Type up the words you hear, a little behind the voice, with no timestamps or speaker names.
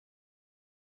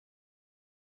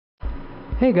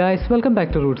Hey guys, welcome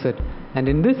back to Rootset, and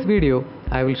in this video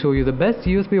I will show you the best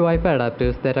USB Wi-Fi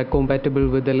adapters that are compatible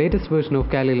with the latest version of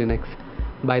Kali Linux.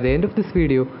 By the end of this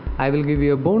video, I will give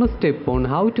you a bonus tip on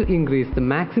how to increase the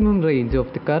maximum range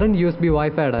of the current USB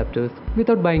Wi-Fi adapters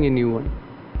without buying a new one.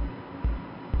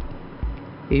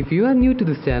 If you are new to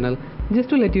this channel, just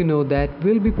to let you know that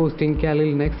we'll be posting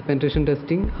Kali Linux Penetration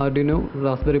Testing, Arduino,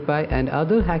 Raspberry Pi and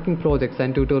other hacking projects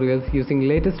and tutorials using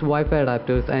latest Wi-Fi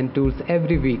adapters and tools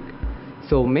every week.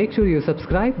 So make sure you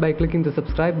subscribe by clicking the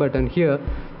subscribe button here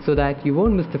so that you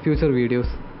won't miss the future videos.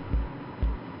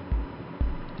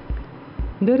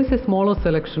 There is a smaller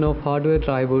selection of hardware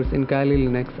drivers in Kali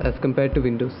Linux as compared to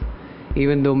Windows.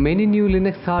 Even though many new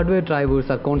Linux hardware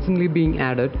drivers are constantly being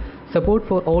added, support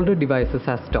for older devices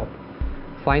has stopped.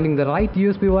 Finding the right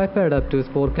USB Wi-Fi adapters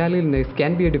for Kali Linux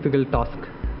can be a difficult task.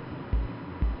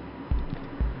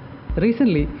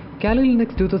 Recently, Kali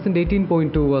Linux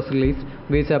 2018.2 was released,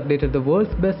 which updated the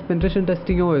world's best penetration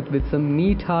testing OS with some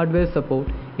neat hardware support,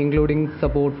 including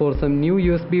support for some new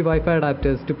USB Wi-Fi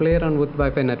adapters to play around with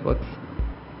Wi-Fi networks.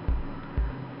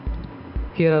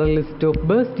 Here are a list of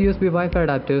best USB Wi-Fi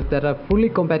adapters that are fully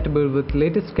compatible with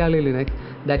latest Kali Linux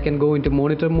that can go into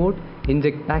monitor mode,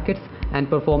 inject packets, and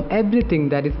perform everything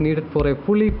that is needed for a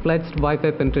fully fledged Wi-Fi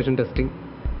penetration testing.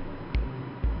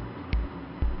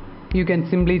 You can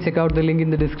simply check out the link in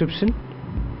the description.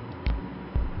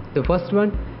 The first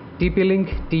one, TP-Link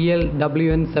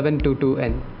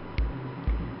TL-WN722N.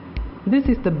 This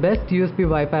is the best USB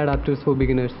Wi-Fi adapters for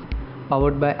beginners.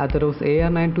 Powered by Atheros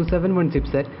AR9271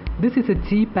 chipset, this is a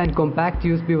cheap and compact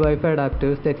USB Wi-Fi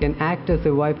adapters that can act as a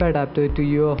Wi-Fi adapter to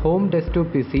your home desktop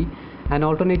PC, an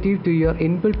alternative to your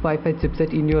inbuilt Wi-Fi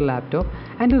chipset in your laptop,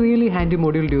 and a really handy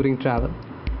module during travel.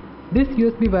 This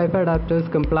USB Wi-Fi adapter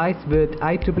complies with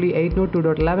IEEE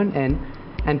 802.11n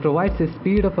and provides a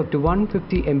speed of up to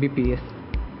 150 Mbps.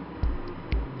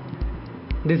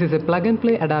 This is a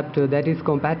plug-and-play adapter that is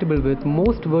compatible with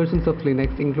most versions of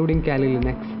Linux, including Kali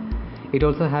Linux. It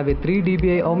also has a 3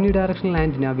 dBi omnidirectional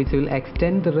antenna which will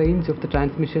extend the range of the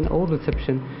transmission or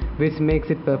reception, which makes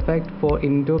it perfect for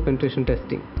indoor penetration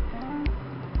testing.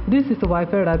 This is the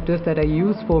Wi-Fi adapters that I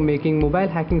use for making mobile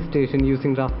hacking station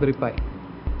using Raspberry Pi.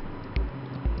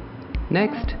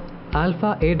 Next,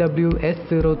 Alpha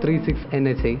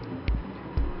AWS036NHA.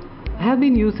 I have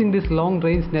been using this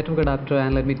long-range network adapter,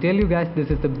 and let me tell you guys, this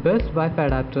is the best Wi-Fi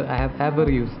adapter I have ever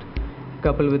used.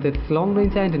 Coupled with its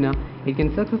long-range antenna, it can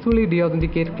successfully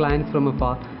deauthenticate clients from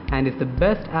afar and is the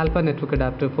best alpha network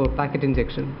adapter for packet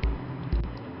injection.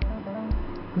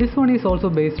 This one is also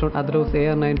based on Atheros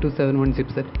AR9271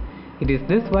 chipset. It is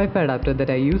this Wi-Fi adapter that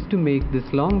I used to make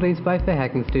this long-range Wi-Fi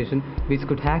hacking station which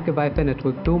could hack a Wi-Fi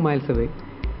network 2 miles away.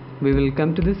 We will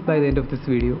come to this by the end of this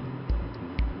video.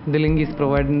 The link is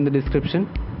provided in the description.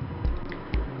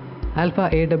 Alpha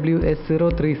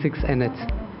AWS036NH.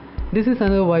 This is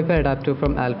another Wi-Fi adapter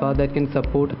from Alpha that can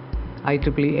support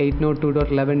IEEE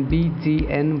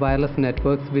 802.11bgn wireless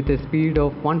networks with a speed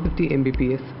of 150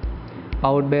 Mbps.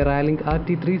 Powered by Rylink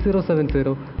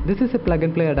RT3070, this is a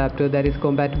plug-and-play adapter that is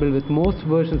compatible with most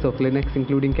versions of Linux,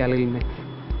 including Kali Linux.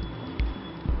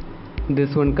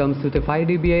 This one comes with a 5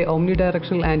 dBi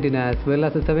omnidirectional antenna as well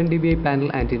as a 7 dBi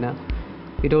panel antenna.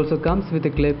 It also comes with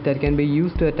a clip that can be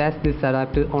used to attach this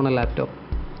adapter on a laptop.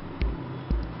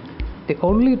 The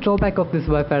only drawback of this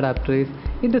Wi-Fi adapter is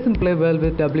it doesn't play well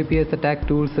with WPS attack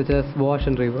tools such as Wash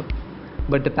and River,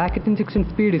 but the packet injection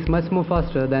speed is much more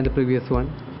faster than the previous one.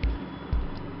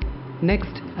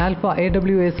 Next, Alpha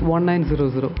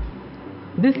AWS1900.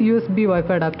 This USB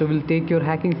Wi-Fi adapter will take your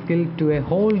hacking skill to a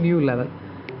whole new level.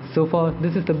 So far,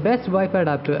 this is the best Wi-Fi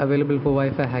adapter available for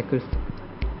Wi-Fi hackers.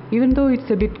 Even though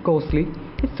it's a bit costly,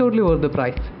 it's totally worth the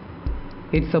price.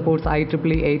 It supports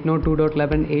IEEE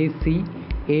 802.11ac,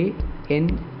 A,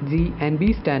 N, G and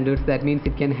B standards. That means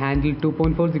it can handle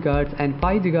 2.4 GHz and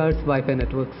 5 GHz Wi-Fi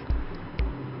networks.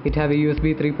 It has a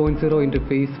USB 3.0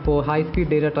 interface for high-speed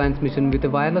data transmission with a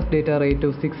wireless data rate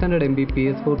of 600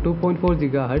 Mbps for 2.4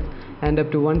 GHz and up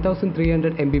to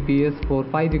 1300 Mbps for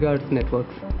 5 GHz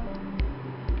networks.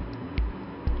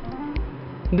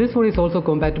 This one is also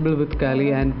compatible with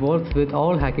Kali and works with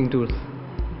all hacking tools.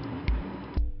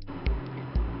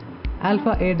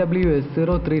 Alpha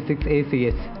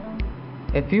AWS036ACH.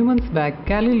 A few months back,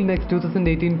 Kali Linux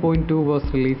 2018.2 was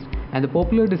released and the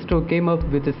popular distro came up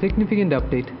with a significant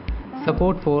update,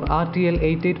 support for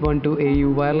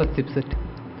RTL8812AU wireless chipset.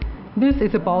 This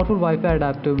is a powerful Wi-Fi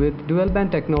adapter with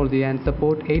dual-band technology and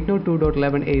support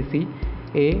 802.11ac,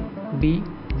 A, B,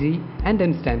 G and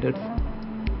N standards.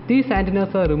 These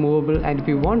antennas are removable, and if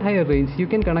you want higher range, you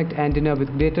can connect antenna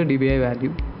with greater dBi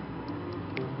value.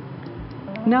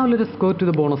 Now let us go to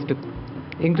the bonus tip.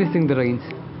 increasing the range.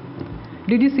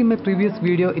 Did you see my previous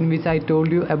video in which I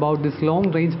told you about this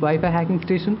long range Wi-Fi hacking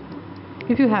station?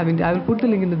 If you haven't, I will put the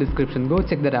link in the description. Go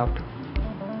check that out.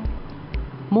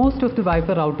 Most of the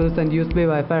Wi-Fi routers and USB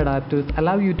Wi-Fi adapters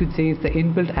allow you to change the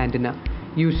inbuilt antenna.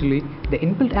 Usually, the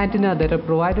inbuilt antenna that are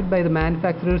provided by the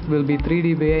manufacturers will be 3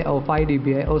 dBi or 5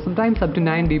 dBi or sometimes up to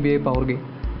 9 dBi power gain,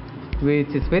 which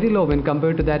is very low when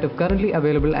compared to that of currently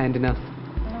available antennas.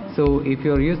 So if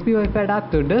your USB Wi-Fi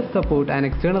adapter does support an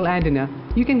external antenna,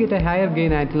 you can get a higher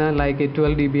gain antenna like a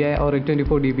 12 dBi or a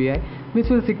 24 dBi, which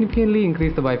will significantly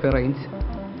increase the Wi-Fi range.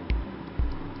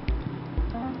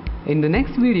 In the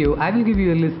next video, I will give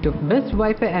you a list of best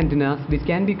Wi-Fi antennas which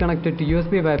can be connected to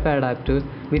USB Wi-Fi adapters,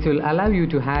 which will allow you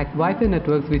to hack Wi-Fi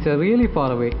networks which are really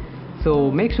far away.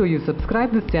 So make sure you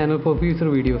subscribe this channel for future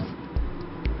videos.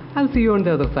 I'll see you on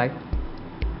the other side.